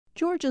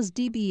Georgia's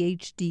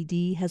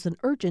DBHDD has an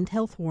urgent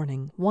health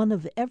warning. 1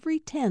 of every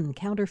 10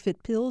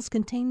 counterfeit pills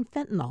contain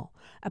fentanyl,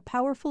 a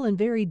powerful and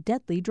very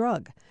deadly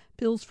drug.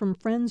 Pills from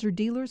friends or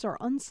dealers are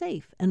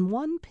unsafe, and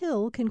 1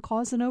 pill can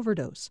cause an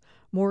overdose.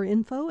 More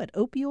info at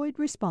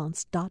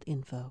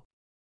opioidresponse.info.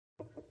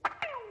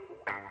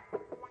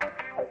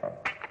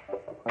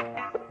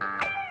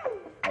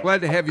 Glad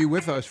to have you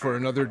with us for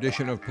another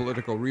edition of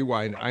Political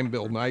Rewind. I'm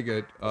Bill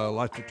Nigut. A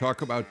lot to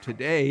talk about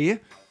today.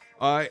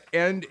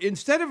 And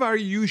instead of our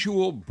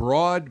usual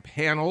broad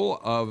panel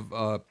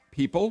of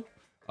people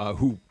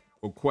who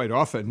quite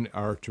often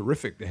are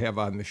terrific to have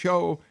on the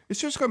show, it's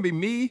just going to be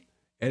me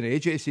and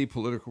AJC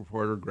political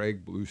reporter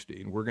Greg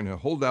Bluestein. We're going to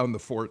hold down the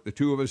fort, the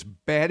two of us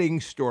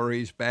batting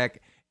stories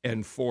back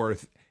and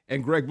forth.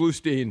 And Greg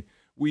Bluestein,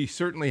 we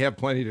certainly have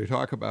plenty to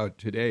talk about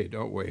today,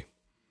 don't we?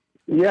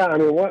 Yeah, I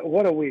mean,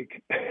 what a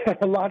week.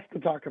 Lots to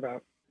talk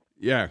about.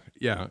 Yeah,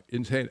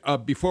 insane.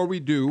 Before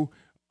we do,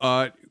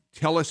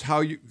 tell us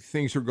how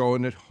things are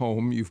going at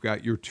home. You've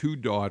got your 2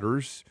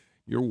 daughters,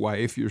 your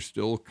wife. You're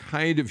still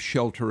kind of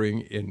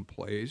sheltering in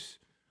place.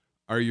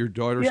 Are your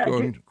daughters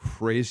going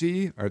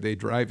crazy? Are they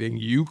driving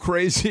you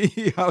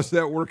crazy? How's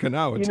that working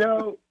out? You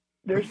know,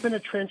 there's been a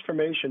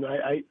transformation.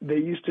 We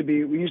used to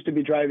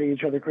be driving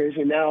each other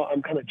crazy. Now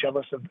I'm kind of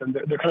jealous of them.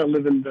 They're kind of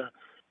living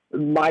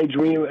my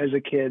dream as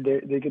a kid.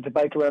 They get to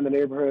bike around the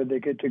neighborhood.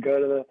 They get to go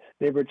to the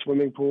neighborhood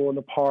swimming pool in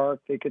the park.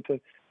 They get to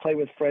play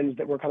with friends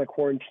that we're kind of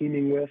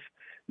quarantining with.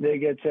 They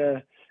get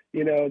to,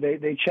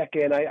 they check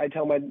in. I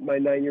tell my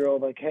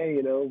 9-year-old, like,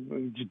 hey,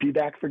 just be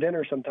back for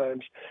dinner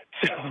sometimes.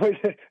 So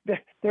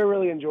they're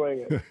really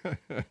enjoying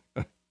it.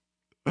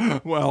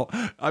 Well,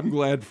 I'm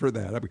glad for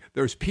that.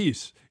 There's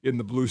peace in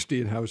the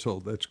Bluestein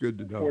household. That's good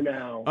to know. For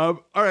now.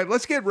 All right,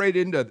 let's get right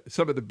into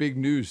some of the big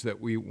news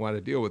that we want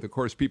to deal with. Of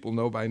course, people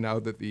know by now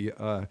that the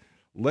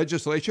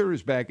legislature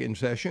is back in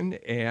session,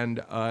 and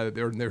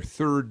they're in their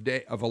 3rd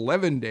day of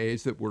 11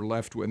 days that were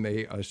left when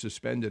they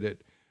suspended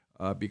it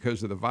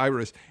because of the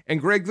virus.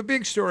 And Greg, the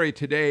big story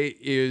today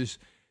is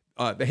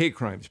the hate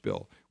crimes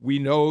bill. We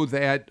know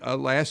that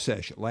last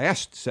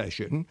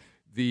session,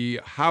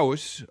 the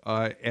House,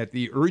 at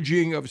the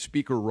urging of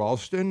Speaker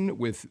Ralston,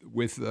 with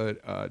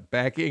the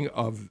backing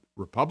of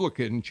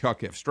Republican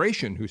Chuck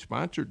Efstration, who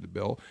sponsored the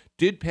bill,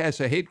 did pass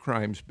a hate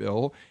crimes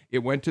bill. It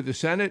went to the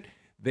Senate.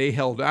 They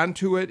held on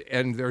to it,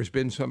 and there's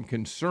been some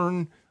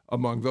concern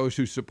among those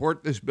who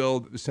support this bill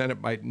that the Senate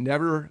might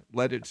never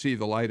let it see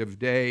the light of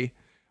day,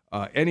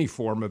 any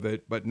form of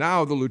it. But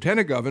now the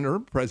Lieutenant Governor,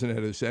 President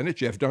of the Senate,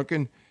 Jeff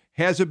Duncan,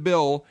 has a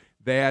bill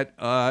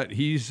that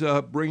he's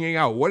bringing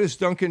out. What is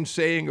Duncan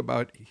saying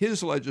about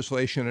his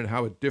legislation and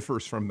how it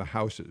differs from the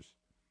House's?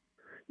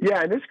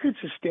 Yeah, and this could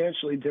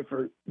substantially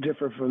differ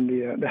from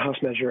the House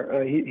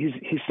measure.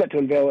 He's set to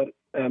unveil it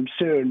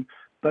soon,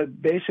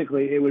 but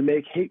basically it would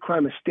make hate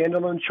crime a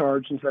standalone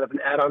charge instead of an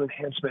add-on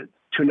enhancement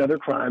to another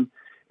crime.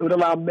 It would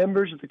allow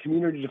members of the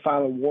community to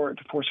file a warrant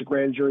to force a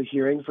grand jury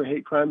hearing for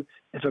hate crime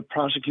if a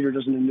prosecutor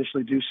doesn't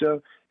initially do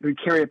so. It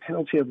would carry a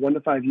penalty of 1 to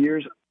 5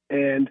 years,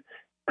 and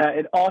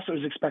it also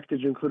is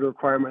expected to include a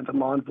requirement that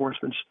law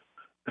enforcement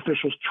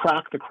officials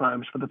track the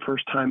crimes for the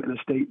first time in a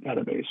state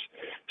database.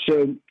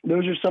 So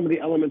those are some of the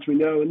elements we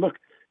know. And look,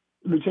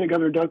 Lieutenant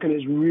Governor Duncan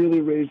has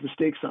really raised the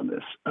stakes on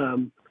this.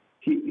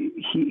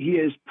 He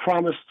has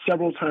promised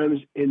several times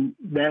in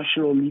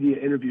national media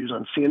interviews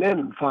on CNN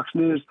and Fox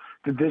News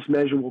that this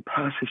measure will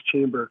pass his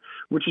chamber,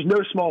 which is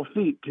no small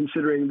feat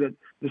considering that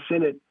the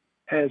Senate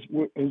has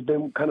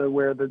been kind of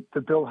where the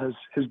bill has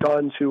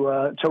gone to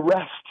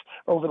rest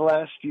over the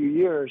last few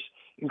years,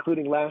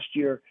 including last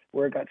year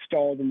where it got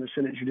stalled in the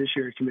Senate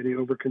Judiciary Committee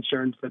over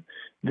concerns that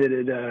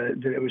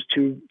it was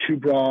too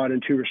broad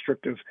and too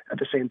restrictive at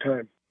the same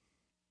time.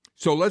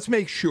 So let's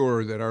make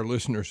sure that our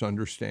listeners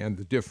understand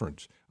the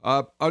difference.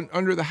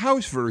 Under the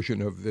House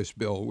version of this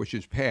bill, which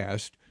is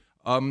passed,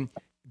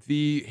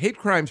 the hate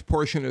crimes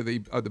portion of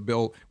the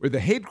bill, where the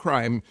hate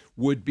crime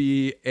would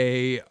be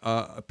an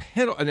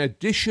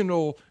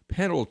additional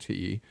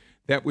penalty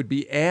that would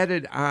be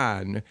added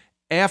on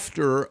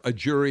after a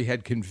jury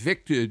had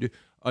convicted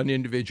an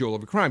individual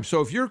of a crime.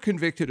 So if you're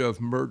convicted of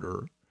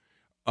murder,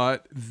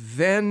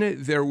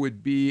 then there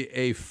would be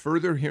a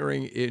further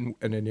hearing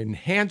and an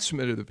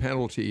enhancement of the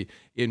penalty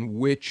in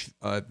which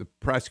the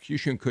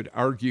prosecution could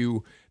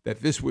argue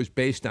that this was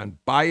based on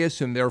bias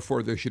and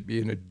therefore there should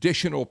be an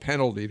additional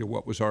penalty to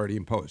what was already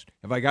imposed.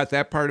 Have I got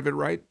that part of it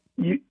right?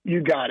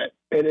 You got it.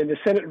 And in the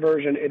Senate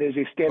version, it is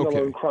a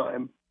standalone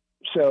crime.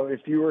 So if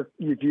you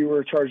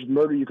were charged with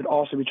murder, you could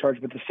also be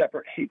charged with a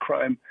separate hate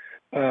crime.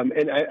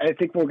 And I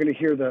think we're going to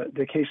hear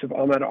the case of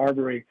Ahmaud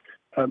Arbery,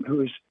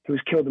 who was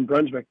killed in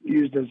Brunswick,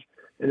 used as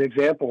an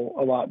example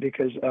a lot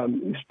because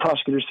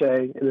prosecutors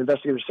say and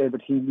investigators say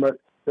that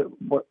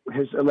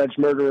his alleged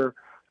murderer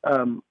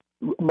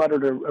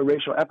muttered a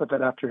racial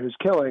epithet after his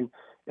killing.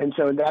 And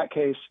so in that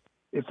case,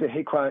 if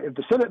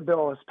the Senate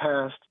bill is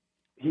passed,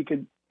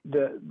 the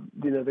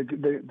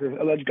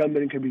alleged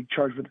gunman could be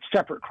charged with a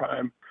separate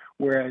crime,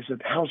 whereas if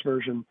the House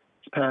version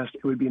is passed,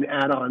 it would be an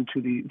add-on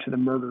to the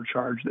murder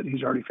charge that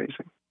he's already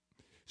facing.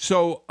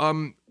 So,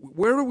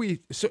 where do we?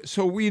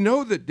 So we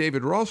know that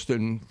David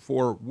Ralston,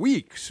 for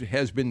weeks,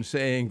 has been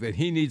saying that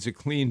he needs a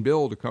clean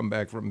bill to come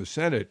back from the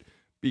Senate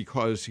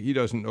because he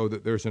doesn't know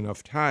that there's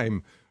enough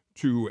time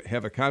to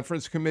have a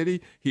conference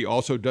committee. He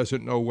also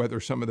doesn't know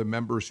whether some of the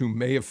members who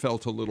may have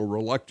felt a little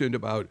reluctant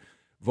about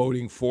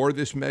voting for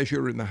this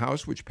measure in the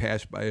House, which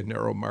passed by a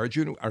narrow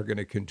margin, are going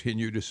to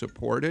continue to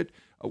support it.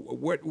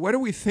 What do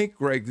we think,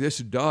 Greg, this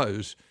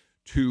does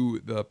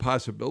to the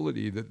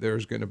possibility that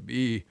there's going to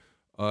be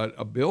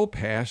a bill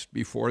passed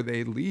before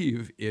they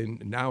leave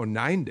in now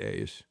 9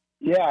 days?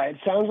 Yeah, it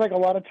sounds like a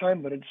lot of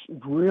time, but it's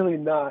really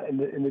not in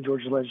the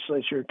Georgia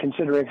legislature,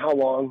 considering how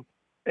long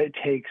it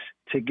takes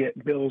to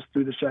get bills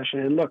through the session.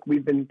 And look,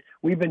 we've been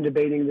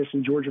debating this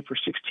in Georgia for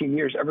 16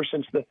 years, ever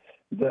since the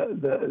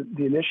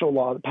initial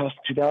law that passed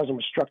in 2000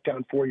 was struck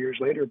down 4 years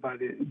later by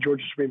the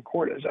Georgia Supreme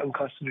Court as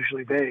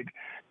unconstitutionally vague.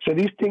 So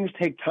these things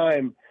take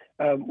time,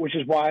 which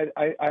is why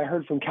I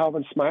heard from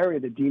Calvin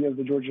Smyre, the dean of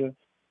the Georgia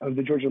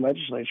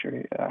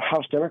legislature, a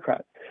House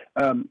Democrat,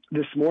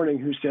 this morning,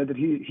 who said that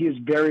he is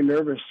very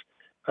nervous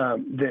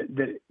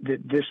that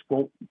this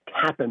won't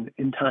happen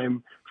in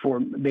time for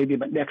maybe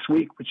about next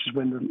week, which is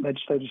when the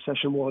legislative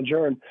session will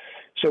adjourn.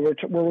 So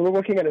we're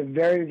looking at a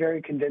very,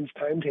 very condensed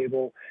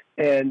timetable,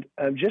 and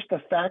just the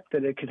fact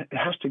that it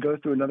has to go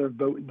through another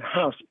vote in the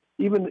House,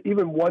 even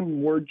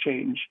one word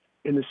change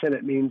in the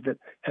Senate means that it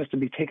has to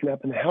be taken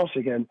up in the House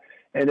again.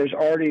 And there's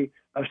already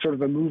a sort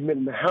of a movement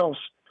in the House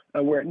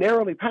where it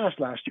narrowly passed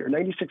last year,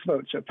 96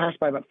 votes. So it passed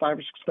by about 5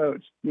 or 6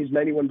 votes, needs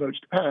 91 votes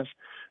to pass.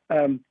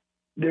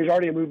 There's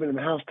already a movement in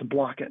the House to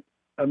block it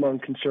among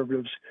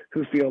conservatives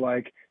who feel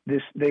like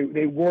this.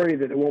 They worry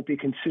that it won't be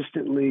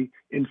consistently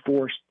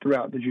enforced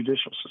throughout the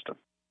judicial system.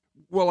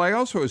 Well, I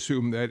also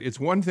assume that it's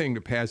one thing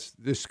to pass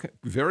this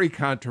very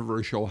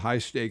controversial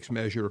high-stakes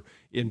measure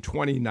in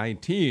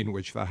 2019,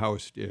 which the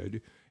House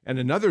did, and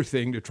another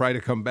thing to try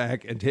to come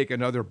back and take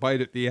another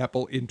bite at the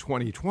apple in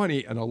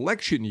 2020, an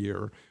election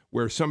year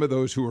where some of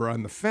those who are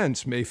on the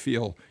fence may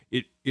feel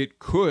it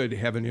could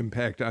have an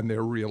impact on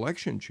their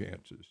reelection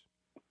chances.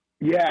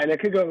 Yeah, and it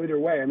could go either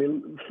way. I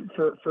mean,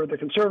 for the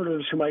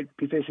conservatives who might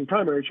be facing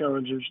primary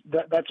challenges,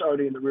 that's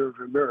already in the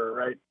rearview mirror,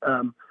 right?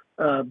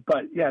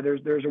 But yeah,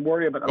 there's a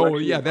worry about election. Oh,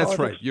 yeah, that's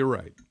politics. right. You're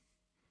right.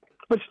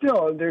 But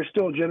still, there's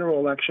still general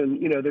election.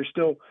 You know, there's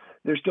still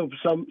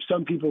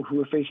some people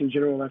who are facing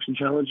general election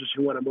challenges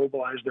who want to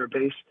mobilize their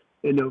base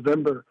in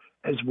November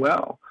as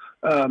well.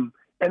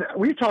 And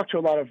we've talked to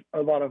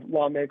a lot of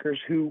lawmakers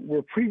who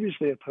were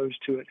previously opposed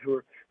to it,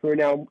 who are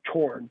now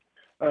torn.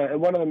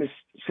 And one of them is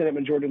Senate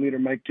Majority Leader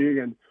Mike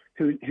Dugan,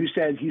 who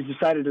said he's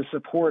decided to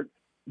support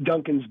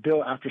Duncan's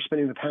bill after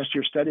spending the past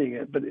year studying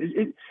it. But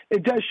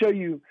it does show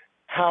you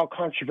how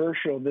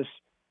controversial this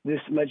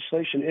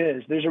legislation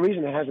is. There's a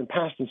reason it hasn't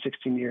passed in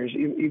 16 years,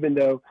 even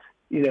though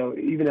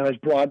it has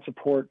broad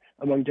support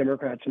among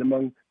Democrats and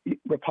among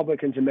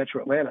Republicans in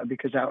Metro Atlanta,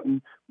 because out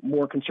in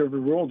more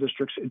conservative rural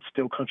districts, it's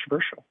still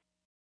controversial.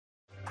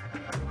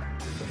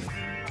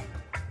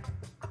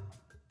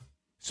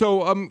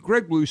 So,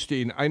 Greg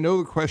Bluestein, I know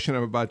the question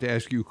I'm about to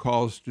ask you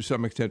calls to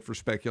some extent for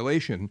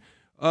speculation,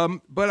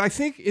 but I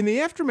think in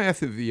the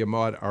aftermath of the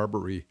Ahmaud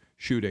Arbery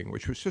shooting,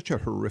 which was such a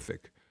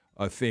horrific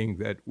thing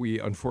that we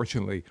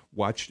unfortunately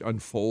watched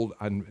unfold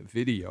on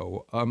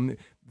video,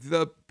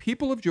 the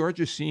people of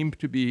Georgia seem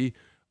to be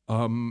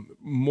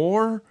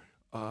more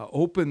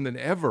open than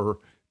ever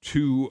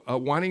to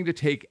wanting to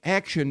take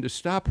action to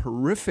stop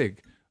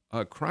horrific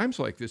crimes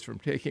like this from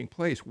taking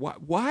place.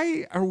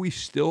 Why are we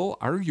still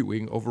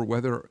arguing over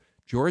whether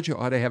Georgia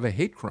ought to have a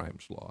hate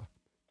crimes law?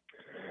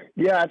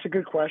 Yeah, it's a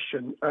good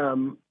question.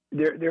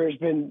 There has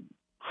been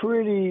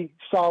pretty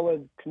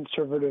solid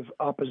conservative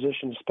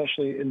opposition,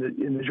 especially in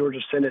the Georgia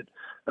Senate,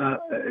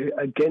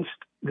 against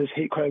this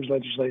hate crimes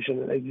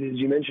legislation. As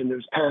you mentioned, it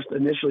was passed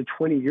initially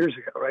 20 years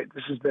ago, right?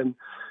 This has been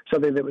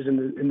something that was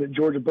in the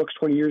Georgia books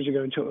 20 years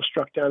ago until it was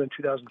struck down in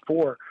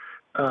 2004.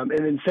 And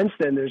then since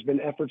then, there's been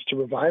efforts to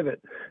revive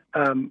it.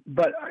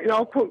 But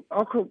I'll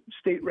quote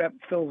State Rep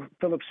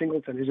Philip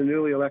Singleton, who's a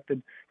newly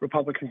elected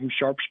Republican from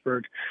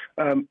Sharpsburg.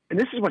 And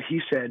this is what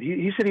he said.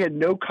 He said he had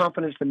no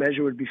confidence the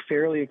measure would be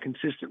fairly and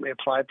consistently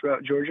applied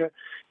throughout Georgia.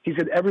 He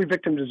said every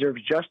victim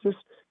deserves justice.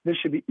 This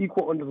should be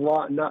equal under the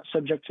law and not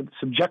subject to the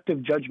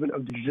subjective judgment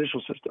of the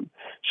judicial system.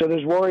 So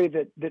there's worry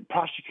that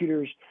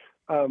prosecutors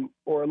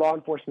or law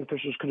enforcement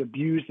officials could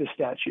abuse the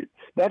statute.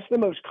 That's the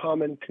most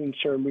common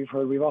concern we've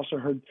heard. We've also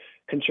heard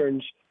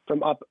concerns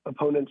from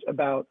opponents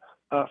about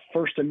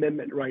First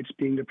Amendment rights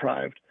being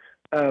deprived,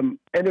 and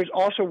there's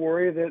also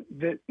worry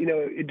that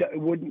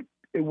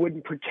it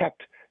wouldn't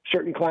protect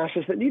certain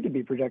classes that need to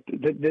be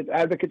protected, that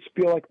advocates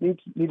feel like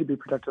need to be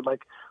protected,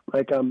 like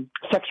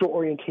sexual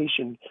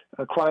orientation,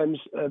 crimes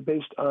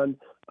based on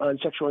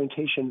sexual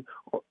orientation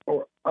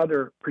or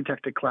other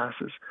protected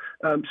classes.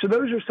 So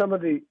those are some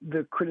of the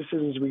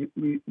criticisms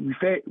we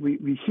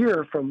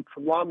hear from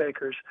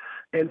lawmakers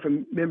and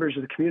from members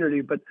of the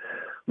community. But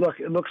look,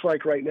 it looks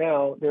like right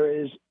now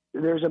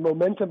there's a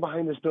momentum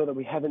behind this bill that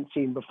we haven't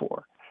seen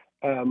before.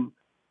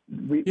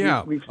 We've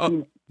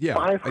seen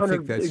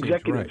 500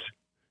 executives.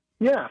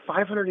 Yeah,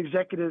 500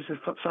 executives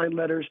have signed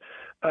letters.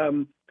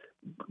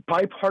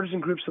 Bipartisan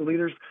groups of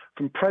leaders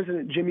from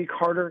President Jimmy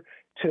Carter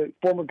to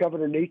former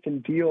Governor Nathan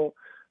Deal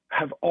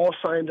have all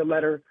signed a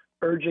letter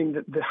urging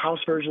that the House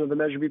version of the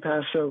measure be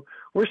passed. So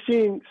we're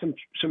seeing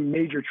some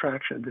major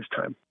traction this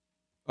time.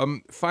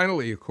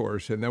 Finally, of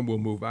course, and then we'll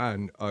move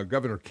on,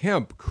 Governor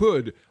Kemp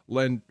could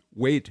lend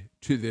weight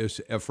to this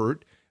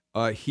effort.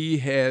 He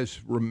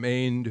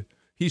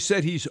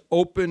said he's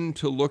open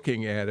to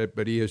looking at it,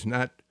 but he has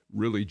not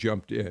really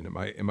jumped in.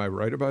 Am I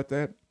right about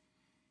that?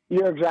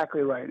 You're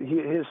exactly right. He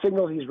has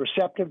signaled he's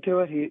receptive to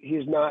it.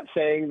 He's not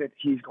saying that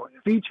he's going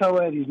to veto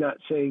it. He's not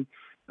saying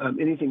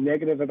anything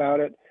negative about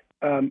it.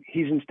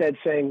 He's instead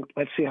saying,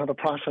 let's see how the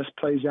process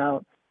plays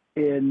out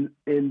in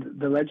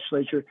the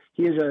legislature.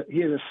 He is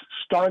a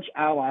staunch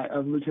ally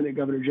of Lieutenant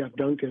Governor Jeff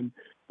Duncan.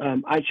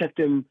 I checked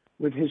in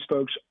with his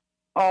folks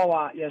a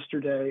lot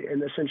yesterday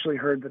and essentially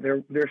heard that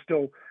they're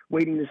still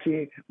waiting to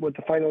see what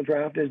the final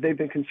draft is. They've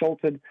been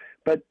consulted,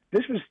 but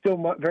this was still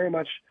very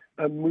much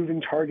a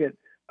moving target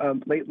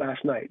late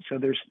last night. So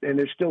there's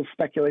still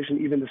speculation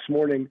even this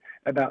morning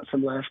about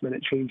some last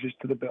minute changes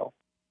to the bill.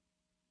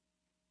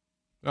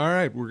 All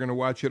right, we're going to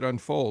watch it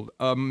unfold.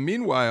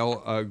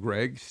 Meanwhile,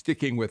 Greg,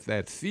 sticking with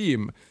that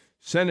theme,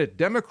 Senate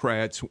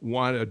Democrats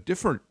want a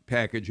different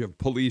package of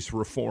police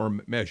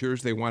reform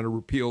measures. They want to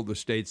repeal the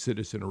state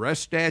citizen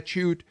arrest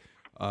statute.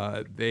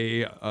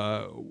 They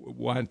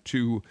want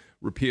to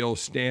repeal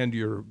stand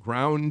your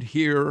ground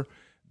here.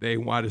 They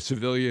want a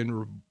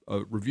civilian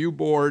review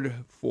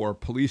board for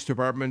police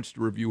departments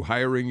to review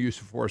hiring, use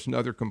of force, and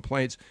other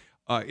complaints.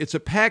 It's a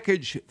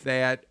package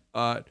that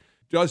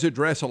does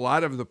address a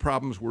lot of the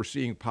problems we're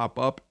seeing pop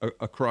up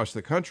across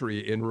the country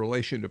in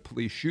relation to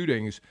police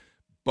shootings.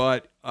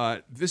 But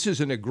this is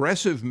an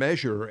aggressive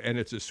measure, and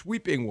it's a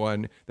sweeping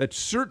one that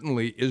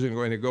certainly isn't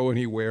going to go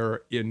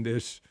anywhere in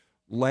this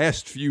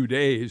last few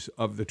days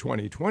of the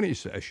 2020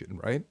 session,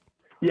 right?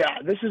 Yeah,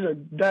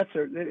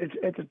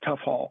 it's a tough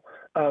haul.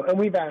 And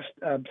we've asked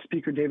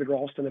Speaker David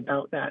Ralston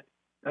about that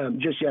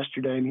just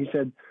yesterday, and he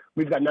said,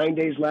 we've got 9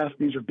 days left.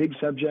 These are big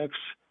subjects.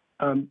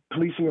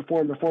 Policing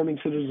reform, reforming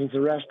citizens'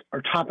 arrest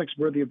are topics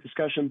worthy of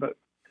discussion, but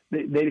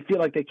they feel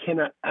like they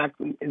cannot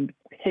act in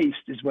haste,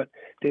 is what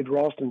David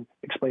Ralston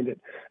explained it.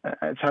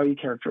 That's how he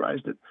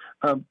characterized it.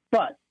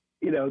 But,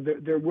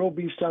 there will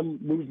be some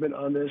movement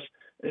on this.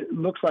 It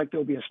looks like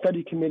there'll be a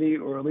study committee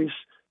or at least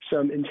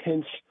some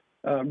intense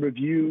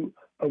review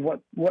of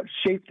what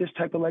shape this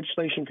type of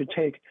legislation could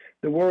take.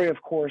 The worry, of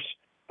course,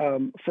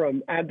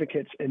 from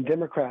advocates and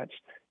Democrats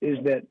is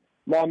that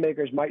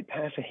lawmakers might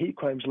pass a hate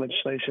crimes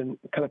legislation,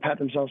 kind of pat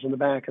themselves on the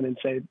back and then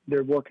say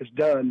their work is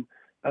done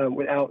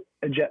without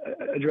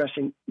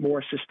addressing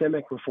more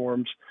systemic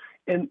reforms.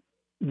 And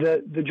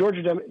the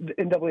Georgia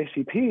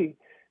NAACP,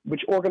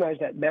 which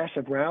organized that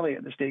massive rally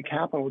at the state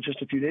capitol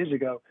just a few days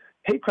ago,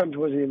 hate crimes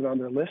wasn't even on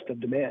their list of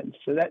demands.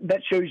 So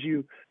that shows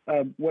you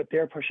what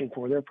they're pushing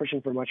for. They're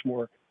pushing for much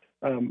more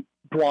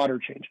broader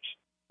changes.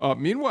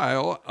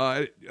 Meanwhile,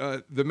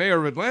 the mayor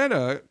of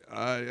Atlanta,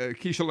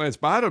 Keisha Lance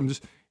Bottoms,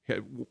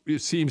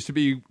 seems to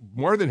be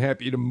more than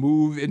happy to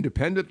move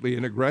independently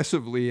and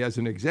aggressively as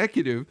an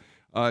executive.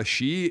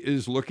 She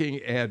is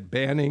looking at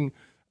banning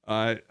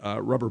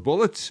rubber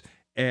bullets,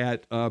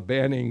 at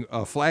banning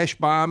flash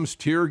bombs,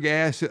 tear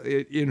gas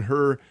in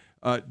her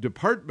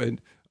department.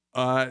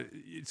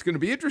 It's going to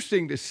be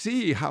interesting to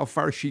see how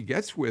far she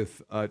gets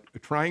with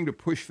trying to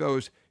push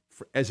those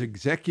as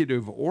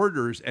executive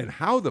orders and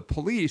how the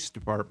police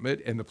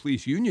department and the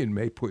police union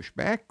may push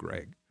back,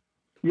 Greg.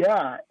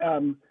 Yeah.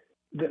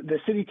 The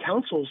city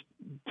council's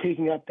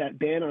taking up that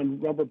ban on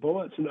rubber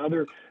bullets and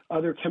other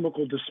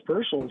chemical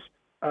dispersals,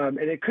 and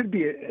it could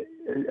be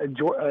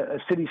a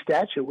city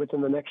statute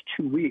within the next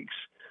 2 weeks.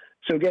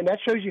 So again, that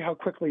shows you how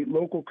quickly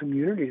local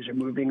communities are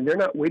moving. They're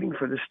not waiting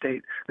for the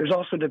state. There's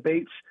also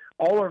debates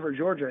all over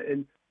Georgia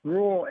in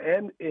rural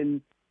and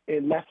in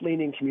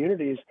left-leaning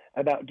communities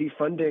about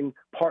defunding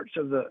parts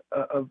of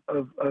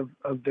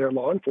their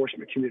law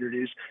enforcement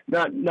communities,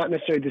 not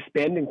necessarily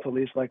disbanding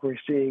police like we're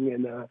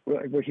seeing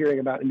like we're hearing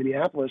about in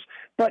Minneapolis,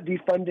 but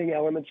defunding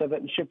elements of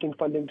it and shifting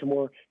funding to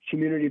more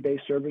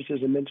community-based services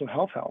and mental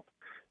health help.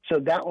 So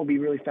that will be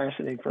really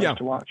fascinating for us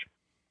to watch.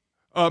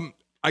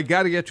 I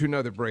got to get to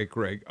another break,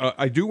 Greg.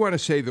 I do want to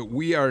say that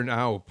we are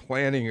now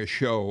planning a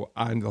show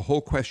on the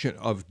whole question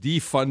of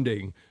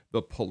defunding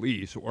the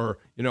police, or,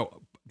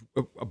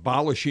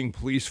 abolishing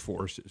police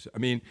forces. I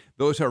mean,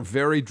 those are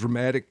very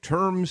dramatic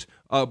terms.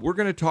 We're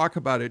going to talk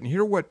about it and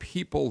hear what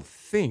people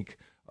think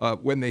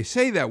when they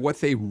say that,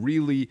 what they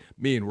really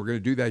mean. We're going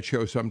to do that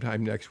show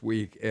sometime next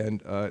week,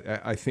 and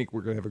I think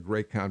we're going to have a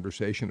great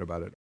conversation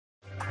about it.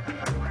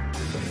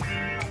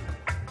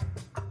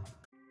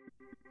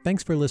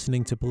 Thanks for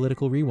listening to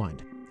Political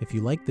Rewind. If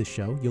you like this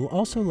show, you'll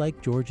also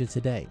like Georgia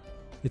Today.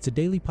 It's a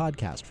daily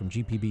podcast from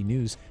GPB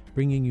News,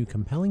 bringing you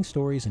compelling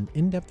stories and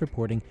in-depth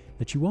reporting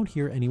that you won't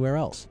hear anywhere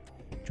else.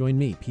 Join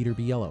me, Peter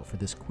Biello, for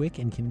this quick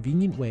and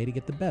convenient way to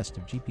get the best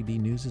of GPB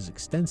News'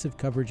 extensive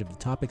coverage of the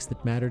topics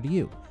that matter to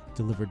you,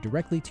 delivered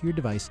directly to your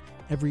device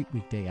every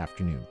weekday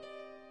afternoon.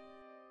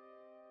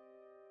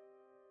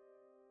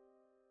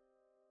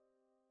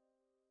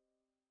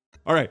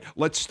 All right,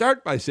 let's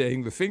start by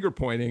saying the finger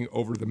pointing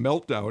over the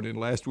meltdown in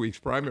last week's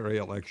primary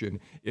election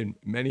in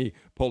many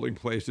polling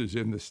places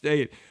in the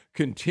state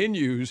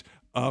continues.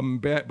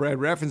 Brad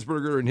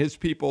Raffensperger and his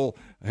people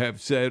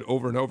have said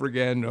over and over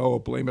again, no,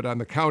 blame it on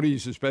the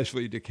counties,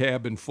 especially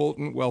DeKalb and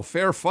Fulton. Well,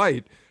 Fair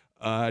Fight,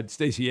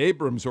 Stacey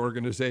Abrams'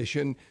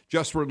 organization,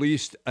 just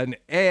released an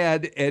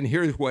ad, and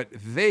here's what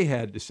they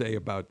had to say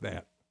about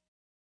that.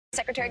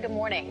 Secretary, good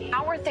morning.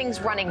 How are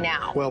things running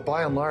now? Well,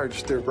 by and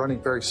large, they're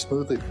running very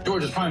smoothly.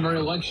 Georgia's primary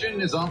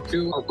election is off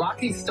to a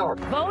rocky start.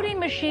 Voting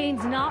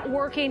machines not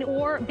working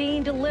or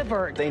being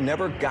delivered. They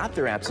never got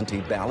their absentee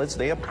ballots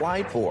they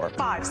applied for.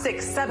 5,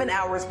 6, 7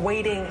 hours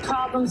waiting.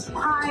 Problems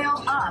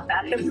pile up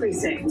at the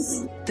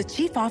precincts. The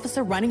chief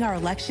officer running our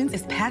elections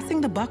is passing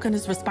the buck on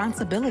his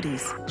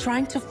responsibilities,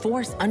 trying to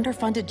force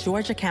underfunded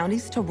Georgia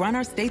counties to run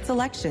our state's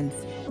elections.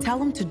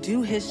 Tell him to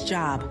do his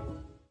job.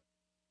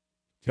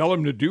 Tell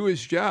him to do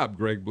his job,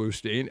 Greg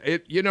Bluestein.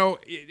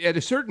 At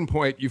a certain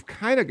point, you've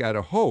kind of got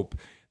to hope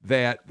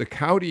that the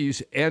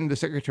counties and the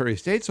Secretary of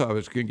State's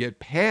office can get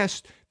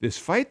past this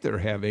fight they're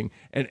having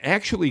and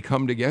actually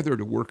come together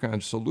to work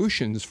on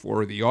solutions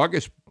for the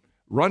August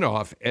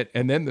runoff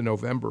and then the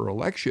November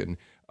election.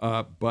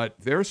 But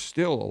there's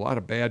still a lot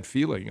of bad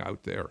feeling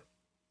out there.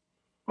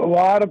 A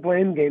lot of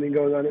blame gaming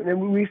going on,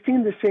 and we've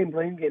seen the same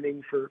blame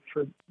gaming for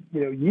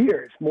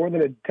years, more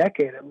than a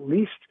decade at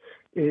least.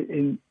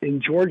 In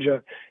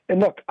Georgia.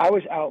 And look, I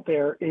was out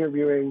there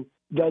interviewing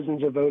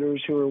dozens of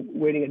voters who were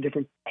waiting at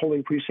different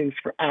polling precincts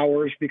for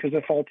hours because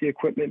of faulty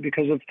equipment,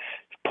 because of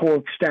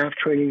poor staff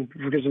training,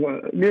 because of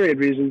a myriad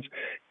reasons.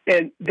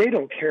 And they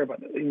don't care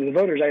about it. The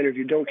voters I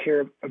interviewed don't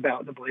care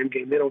about the blame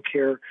game. They don't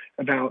care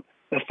about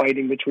the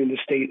fighting between the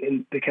state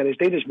and the counties.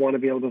 They just want to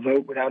be able to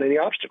vote without any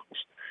obstacles.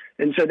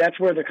 And so that's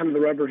where the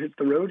rubber hits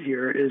the road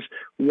here is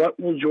what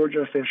will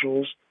Georgia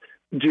officials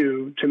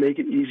do to make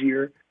it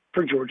easier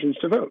for Georgians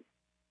to vote?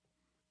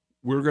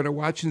 We're going to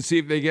watch and see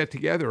if they get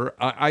together.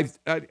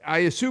 I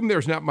assume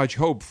there's not much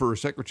hope for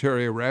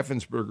Secretary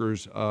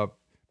Raffensperger's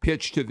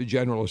pitch to the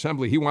General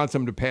Assembly. He wants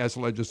them to pass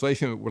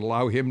legislation that would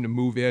allow him to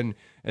move in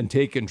and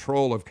take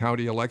control of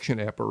county election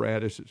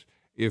apparatuses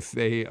if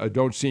they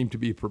don't seem to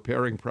be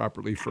preparing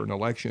properly for an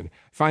election.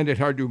 I find it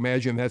hard to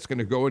imagine that's going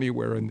to go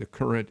anywhere in the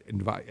current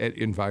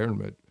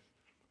environment.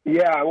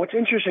 Yeah, what's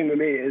interesting to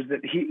me is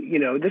that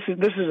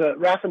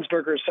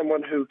Raffensperger is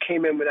someone who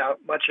came in without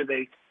much of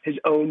his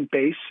own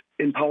base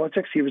in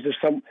politics. He was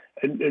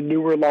a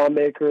newer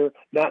lawmaker,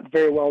 not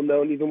very well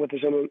known, even with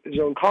his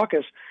own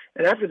caucus.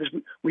 And after this,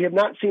 we have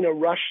not seen a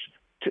rush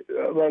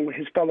among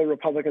his fellow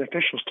Republican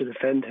officials to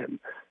defend him.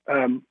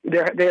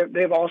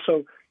 They have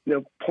also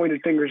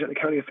pointed fingers at the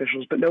county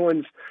officials, but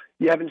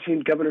you haven't seen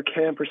Governor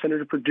Kemp or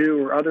Senator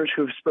Perdue or others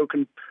who have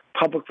spoken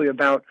publicly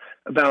about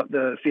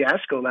the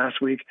fiasco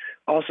last week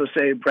also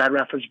say Brad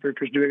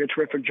Raffensperger is doing a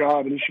terrific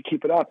job and he should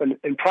keep it up.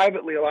 And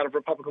privately, a lot of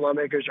Republican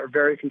lawmakers are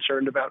very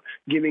concerned about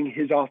giving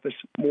his office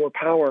more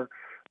power.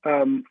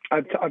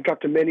 I've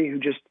talked to many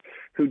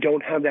who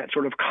don't have that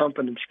sort of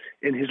confidence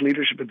in his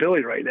leadership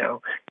ability right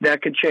now.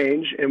 That could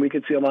change, and we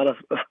could see a lot of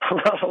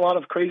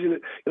crazy,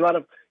 a lot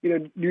of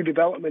new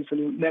developments in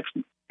the next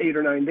 8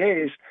 or 9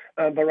 days.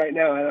 But right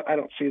now, I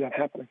don't see that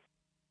happening.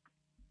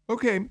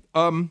 Okay.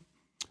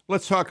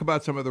 Let's talk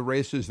about some of the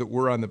races that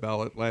were on the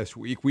ballot last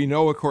week. We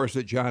know, of course,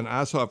 that Jon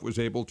Ossoff was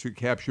able to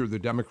capture the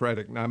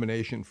Democratic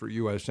nomination for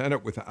U.S.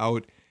 Senate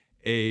without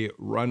a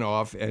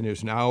runoff and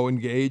is now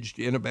engaged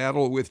in a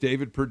battle with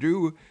David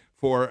Perdue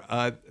for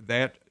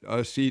that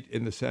seat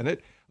in the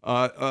Senate.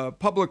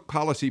 Public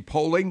policy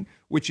polling,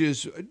 which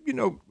is,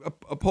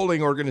 a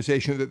polling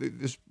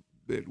organization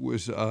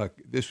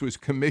this was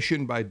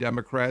commissioned by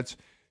Democrats,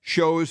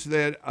 shows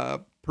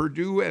that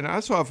Perdue and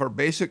Ossoff are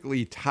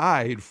basically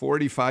tied,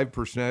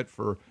 45%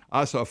 for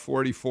Ossoff,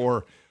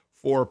 44%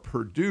 for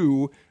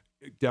Perdue.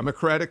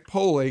 Democratic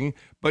polling.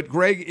 But,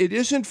 Greg, it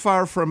isn't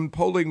far from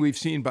polling we've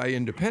seen by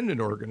independent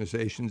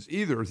organizations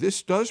either.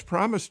 This does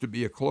promise to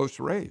be a close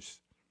race.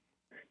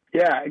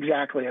 Yeah,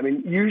 exactly. I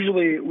mean,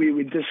 usually we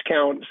would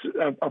discount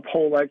a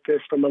poll like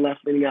this from a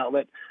left-leaning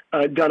outlet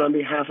done on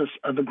behalf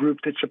of a group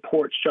that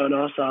supports Jon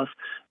Ossoff.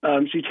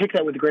 So you take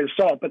that with a grain of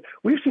salt. But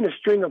we've seen a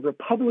string of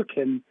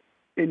Republican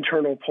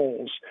internal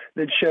polls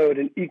that showed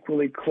an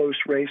equally close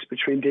race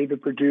between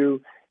David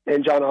Perdue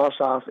and Jon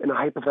Ossoff in a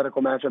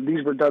hypothetical matchup.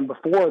 These were done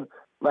before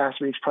last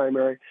week's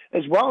primary,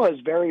 as well as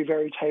very,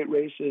 very tight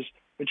races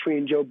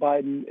between Joe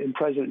Biden and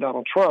President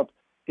Donald Trump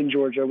in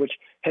Georgia, which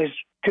has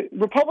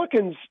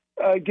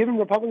given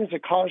Republicans a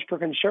cause for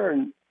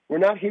concern. We're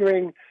not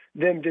hearing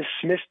them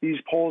dismiss these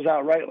polls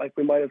outright like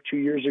we might have 2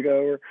 years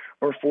ago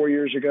or 4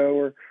 years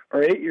ago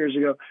or 8 years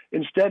ago.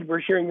 Instead,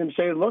 we're hearing them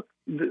say, look,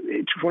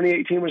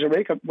 2018 was a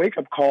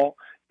wake-up call,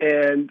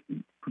 and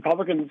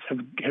Republicans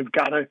have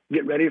got to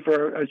get ready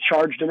for a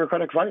charged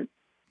Democratic fight.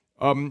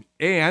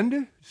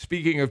 And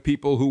speaking of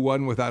people who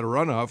won without a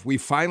runoff, we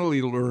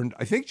finally learned,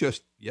 I think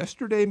just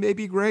yesterday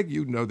maybe, Greg,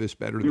 you know this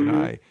better than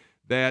I,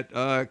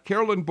 that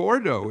Carolyn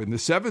Bourdeaux in the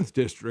 7th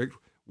District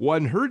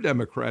won her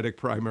Democratic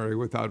primary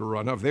without a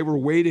runoff. They were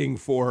waiting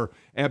for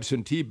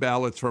absentee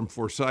ballots from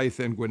Forsyth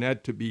and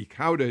Gwinnett to be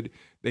counted.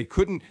 They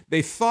couldn't.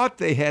 They thought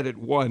they had it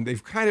won.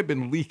 They've kind of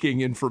been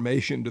leaking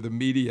information to the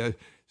media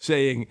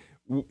saying,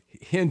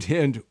 hint,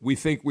 hint, we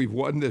think we've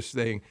won this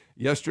thing.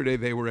 Yesterday,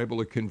 they were able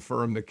to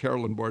confirm that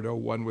Carolyn Bourdeaux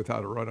won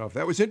without a runoff.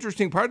 That was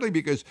interesting, partly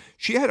because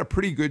she had a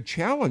pretty good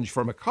challenge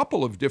from a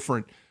couple of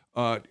different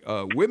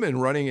women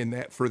running in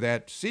that for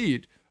that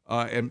seat,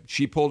 and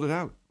she pulled it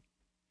out.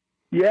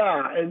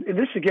 Yeah, and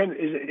this, again,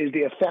 is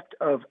the effect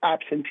of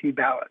absentee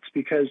ballots,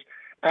 because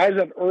as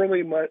of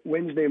early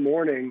Wednesday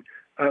morning,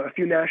 a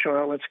few national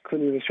outlets,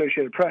 including the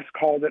Associated Press,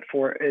 called it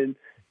for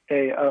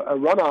a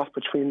runoff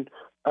between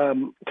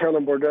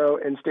Carolyn Bourdeaux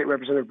and State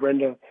Representative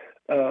Brenda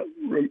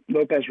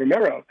Lopez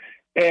Romero.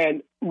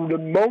 And the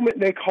moment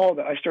they called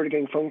it, I started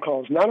getting phone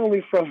calls, not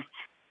only from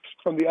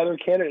the other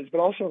candidates, but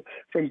also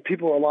from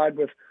people allied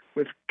with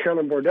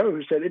Carolyn Bourdeaux,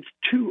 who said it's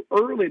too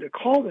early to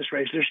call this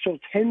race. There's still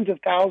tens of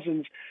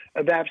thousands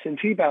of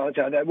absentee ballots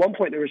out. At one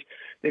point,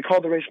 they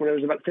called the race when there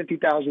was about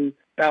 50,000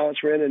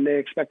 ballots were in, and they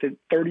expected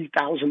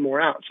 30,000 more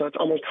out. So that's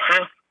almost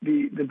half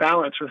the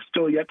ballots are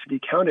still yet to be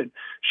counted.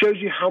 Shows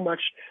you how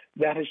much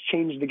that has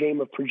changed the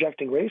game of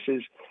projecting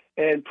races.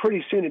 And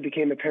pretty soon it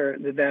became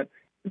apparent that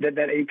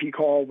AP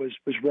call was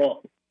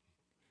wrong.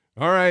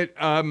 All right.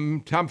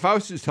 Tom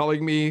Faust is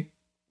telling me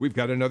we've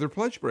got another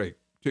pledge break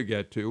to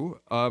get to.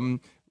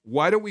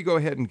 Why don't we go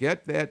ahead and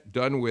get that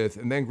done with,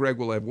 and then Greg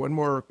will have one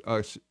more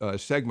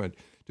segment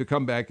to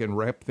come back and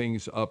wrap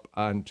things up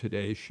on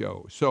today's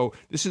show. So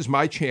this is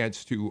my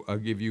chance to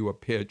give you a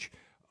pitch.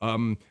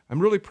 I'm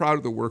really proud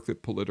of the work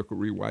that Political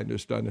Rewind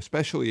has done,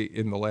 especially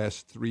in the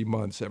last 3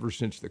 months, ever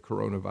since the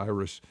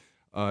coronavirus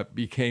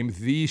became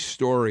the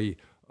story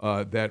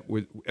that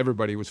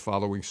everybody was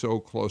following so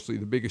closely,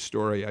 the biggest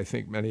story I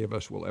think many of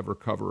us will ever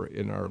cover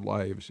in our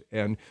lives.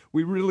 And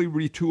we really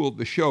retooled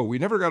the show. We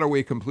never got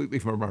away completely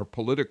from our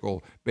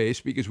political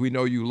base because we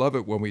know you love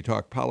it when we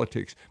talk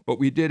politics, but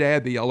we did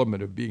add the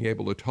element of being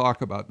able to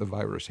talk about the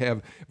virus,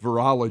 have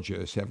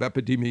virologists, have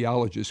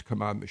epidemiologists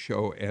come on the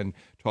show and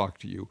talk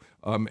to you.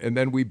 And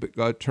then we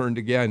turned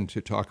again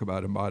to talk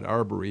about Ahmaud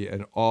Arbery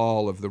and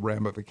all of the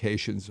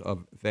ramifications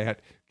of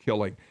that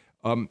killing.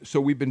 So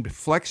we've been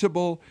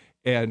flexible,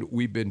 and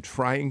we've been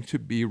trying to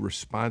be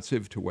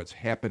responsive to what's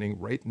happening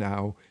right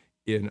now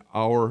in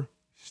our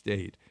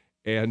state.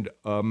 And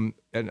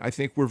I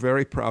think we're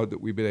very proud that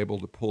we've been able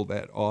to pull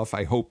that off.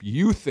 I hope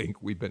you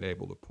think we've been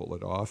able to pull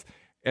it off.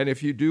 And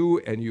if you do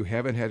and you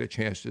haven't had a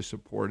chance to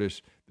support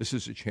us, this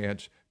is a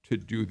chance to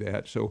do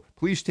that. So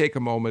please take a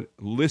moment,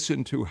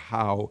 listen to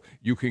how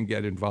you can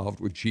get involved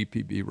with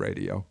GPB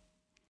Radio.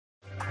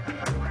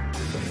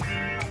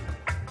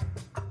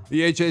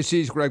 The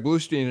HAC's Greg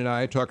Bluestein and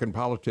I talking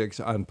politics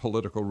on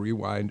Political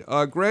Rewind.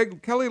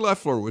 Greg, Kelly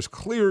Loeffler was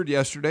cleared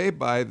yesterday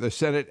by the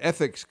Senate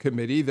Ethics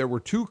Committee. There were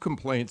 2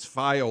 complaints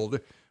filed,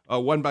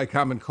 one by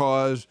Common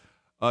Cause,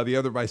 the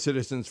other by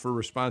Citizens for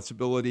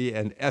Responsibility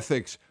and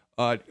Ethics,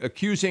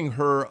 accusing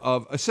her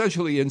of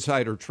essentially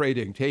insider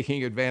trading,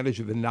 taking advantage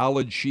of the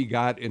knowledge she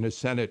got in a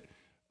Senate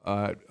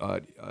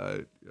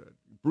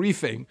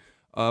briefing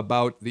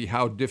about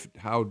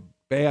how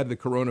bad the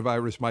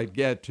coronavirus might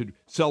get, to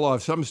sell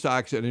off some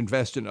stocks and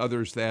invest in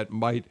others that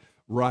might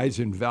rise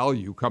in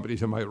value, companies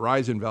that might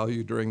rise in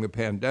value during the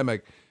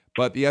pandemic.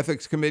 But the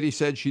Ethics Committee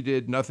said she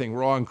did nothing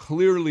wrong.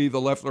 Clearly,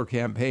 the Loeffler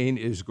campaign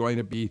is going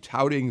to be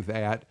touting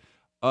that.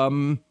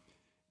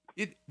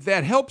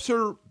 That helps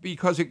her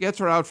because it gets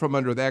her out from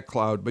under that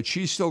cloud, but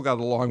she's still got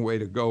a long way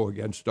to go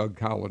against Doug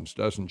Collins,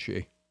 doesn't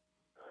she?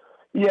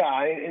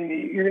 Yeah, and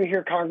you're going to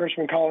hear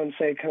Congressman Collins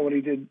say kind of what he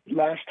did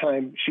last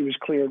time she was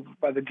cleared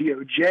by the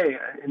DOJ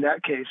in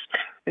that case,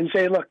 and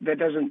say, look, that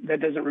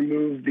doesn't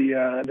remove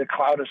the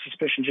cloud of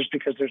suspicion. Just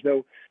because there's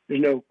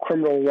no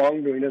criminal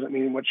wrongdoing doesn't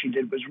mean what she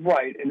did was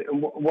right.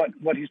 And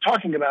what he's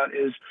talking about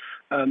is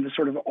the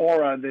sort of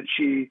aura that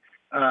she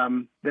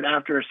that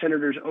after a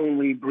senator's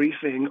only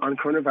briefing on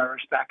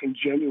coronavirus back in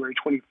January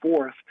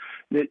 24th,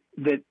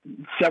 that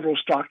several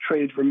stock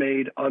trades were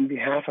made on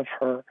behalf of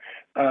her.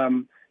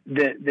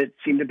 That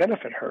seemed to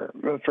benefit her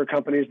for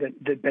companies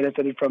that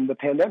benefited from the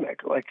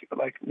pandemic, like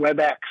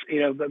WebEx,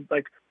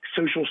 like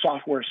social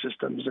software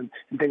systems and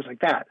things like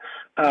that.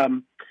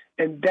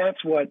 And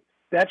that's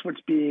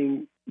what's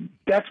being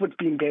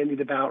bandied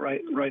about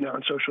right now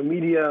on social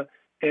media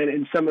and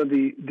in some of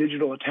the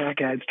digital attack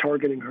ads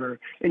targeting her.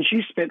 And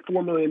she spent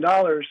 $4 million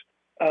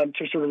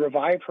to sort of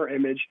revive her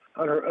image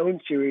on her own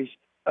series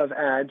of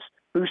ads,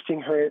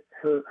 boosting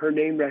her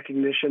name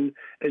recognition,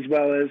 as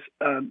well as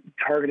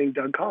targeting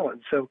Doug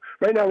Collins. So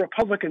right now,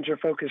 Republicans are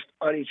focused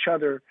on each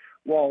other,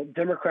 while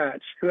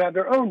Democrats, who have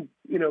their own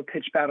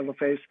pitch battle to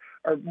face,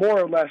 are more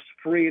or less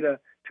free to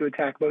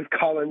attack both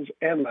Collins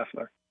and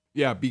Loeffler.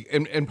 Yeah,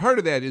 and part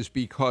of that is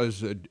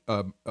because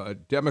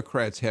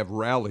Democrats have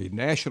rallied,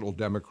 national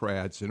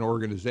Democrats and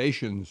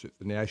organizations at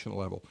the national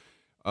level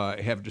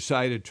have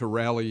decided to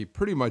rally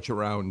pretty much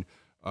around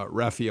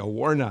Raphael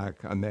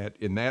Warnock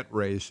in that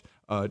race,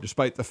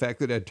 despite the fact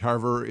that Ed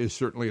Tarver is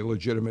certainly a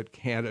legitimate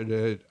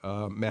candidate.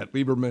 Matt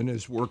Lieberman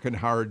is working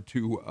hard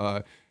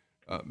to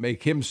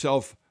make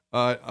himself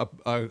a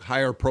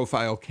higher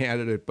profile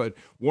candidate, but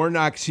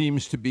Warnock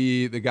seems to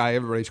be the guy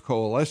everybody's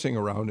coalescing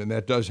around, and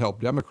that does help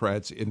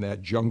Democrats in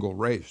that jungle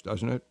race,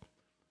 doesn't it?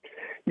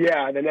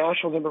 Yeah, the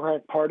National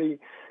Democratic Party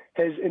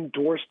has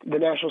endorsed, the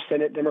National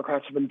Senate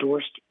Democrats have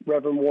endorsed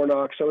Reverend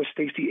Warnock, so has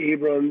Stacey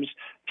Abrams,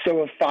 so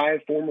have 5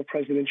 former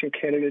presidential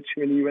candidates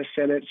here in the U.S.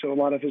 Senate, so a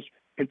lot of his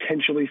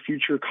potentially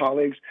future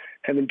colleagues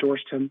have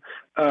endorsed him,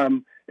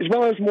 as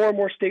well as more and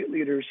more state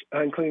leaders,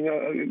 including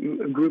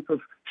a group of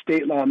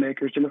state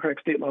lawmakers, Democratic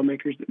state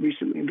lawmakers that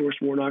recently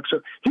endorsed Warnock.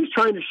 So he's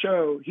trying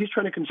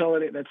to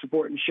consolidate that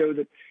support and show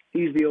that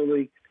he's the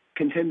only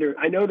contender.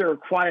 I know there are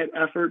quiet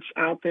efforts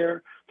out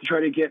there to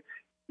try to get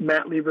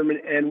Matt Lieberman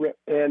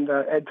and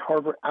Ed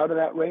Tarver out of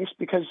that race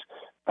because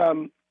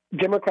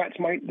Democrats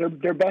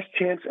their best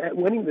chance at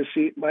winning the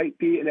seat might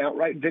be an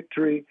outright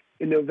victory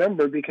in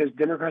November because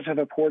Democrats have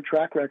a poor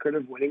track record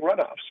of winning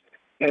runoffs.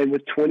 And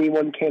with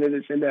 21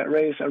 candidates in that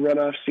race, a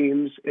runoff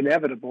seems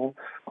inevitable,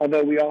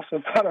 although we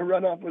also thought a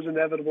runoff was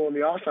inevitable in the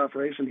Ossoff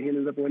race, and he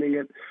ended up winning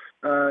it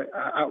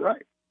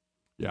outright.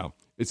 Yeah,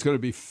 it's going to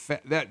be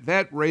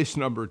that race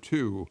number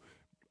 2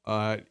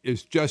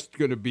 is just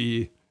going to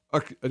be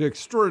an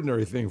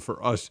extraordinary thing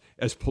for us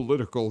as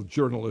political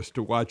journalists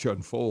to watch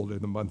unfold in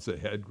the months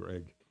ahead,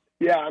 Greg.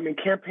 Yeah, I mean,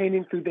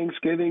 campaigning through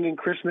Thanksgiving and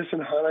Christmas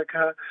and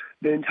Hanukkah,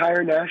 the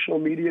entire national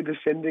media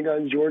descending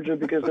on Georgia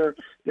because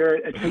their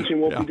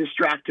attention won't be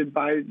distracted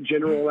by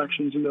general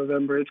elections in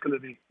November. It's going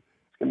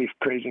to be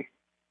crazy.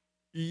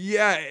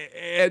 Yeah,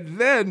 and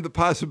then the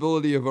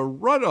possibility of a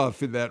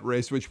runoff in that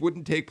race, which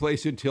wouldn't take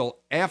place until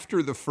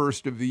after the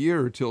first of the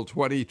year, till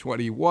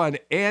 2021,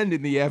 and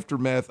in the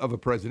aftermath of a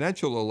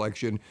presidential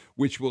election,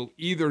 which will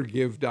either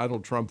give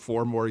Donald Trump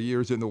 4 more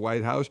years in the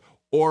White House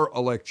or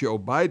elect Joe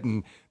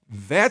Biden.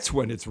 That's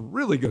when it's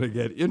really going to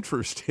get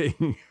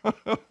interesting.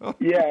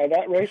 Yeah,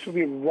 that race will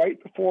be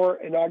right before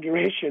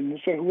inauguration.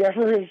 So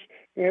whoever is,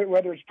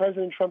 whether it's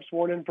President Trump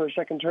sworn in for a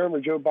second term or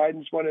Joe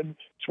Biden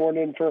sworn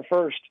in for a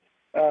first,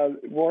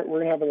 we're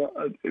going to have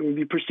it would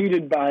be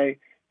preceded by,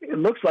 it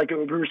looks like it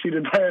would be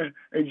preceded by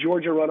a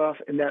Georgia runoff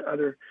in that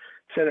other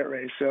Senate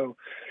race. So,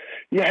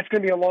 yeah, it's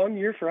going to be a long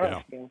year for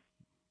us. Yeah.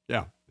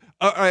 Yeah.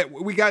 All right,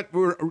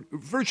 we're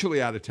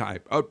virtually out of time.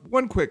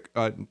 One quick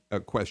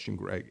question,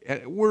 Greg.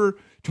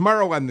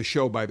 Tomorrow on the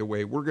show, by the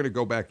way, we're going to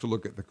go back to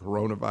look at the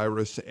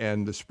coronavirus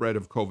and the spread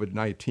of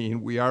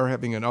COVID-19. We are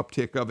having an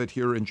uptick of it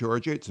here in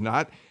Georgia. It's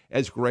not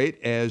as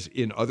great as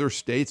in other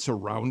states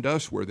around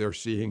us where they're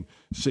seeing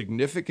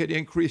significant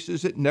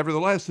increases.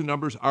 Nevertheless, the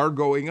numbers are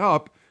going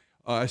up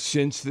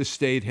since the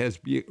state has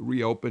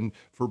reopened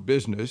for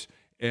business.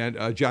 And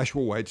Dr.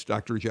 Joshua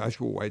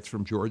Weitz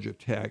from Georgia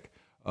Tech,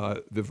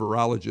 the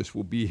virologist,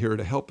 will be here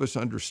to help us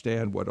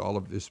understand what all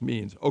of this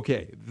means.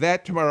 Okay,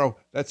 that tomorrow,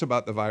 that's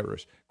about the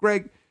virus.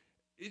 Greg,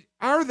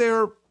 are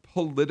there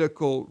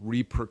political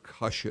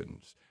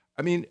repercussions?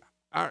 I mean,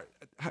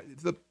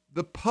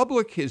 the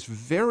public is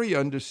very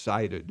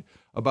undecided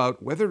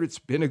about whether it's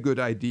been a good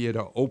idea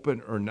to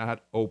open or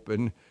not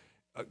open.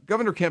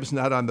 Governor Kemp's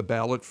not on the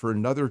ballot for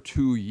another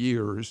 2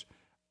 years.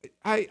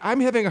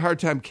 I'm having a hard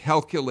time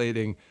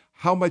calculating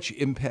how much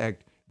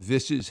impact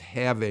this is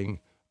having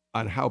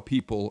on how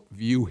people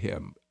view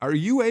him. Are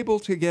you able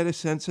to get a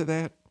sense of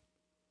that?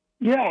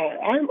 Yeah,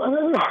 I'm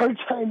having a hard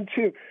time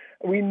too.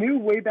 We knew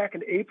way back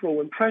in April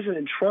when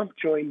President Trump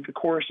joined the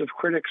chorus of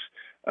critics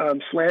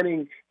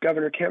slanting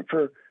Governor Kemp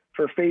for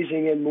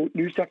phasing in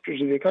new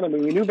sectors of the economy.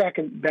 We knew back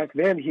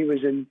then he was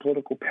in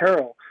political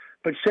peril.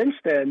 But since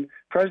then,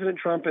 President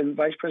Trump and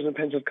Vice President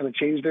Pence have kind of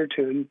changed their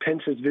tune.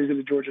 Pence has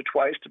visited Georgia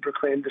twice to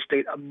proclaim the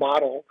state a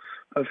model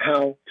of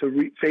how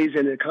to phase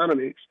in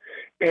economies.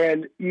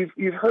 And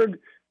you've heard,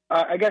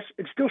 I guess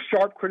it's still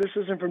sharp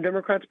criticism from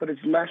Democrats, but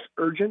it's less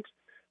urgent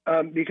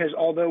because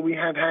although we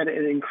have had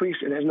an increase,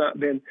 it has not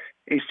been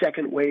a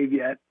second wave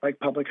yet, like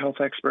public health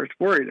experts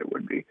worried it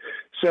would be.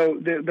 So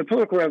the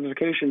political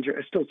ramifications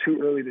are still too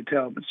early to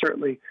tell, but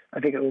certainly I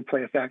think it will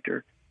play a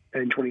factor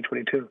in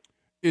 2022.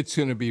 It's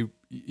going to be,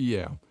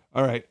 yeah.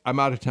 All right, I'm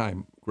out of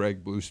time,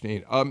 Greg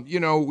Bluestein.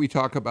 We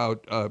talk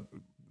about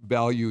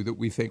value that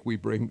we think we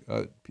bring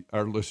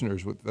our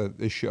listeners with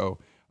this show.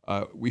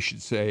 We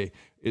should say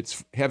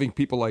it's having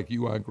people like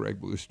you on, Greg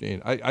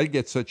Bluestein. I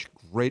get such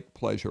great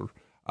pleasure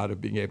out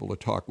of being able to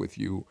talk with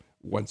you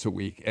once a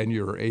week and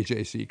your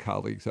AJC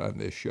colleagues on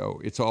this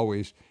show.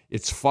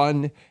 It's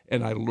fun,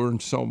 and I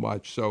learned so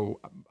much.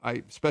 So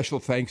special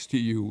thanks to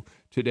you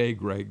today,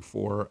 Greg,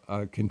 for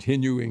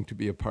continuing to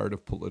be a part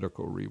of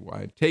Political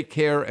Rewind. Take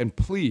care, and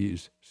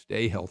please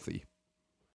stay healthy.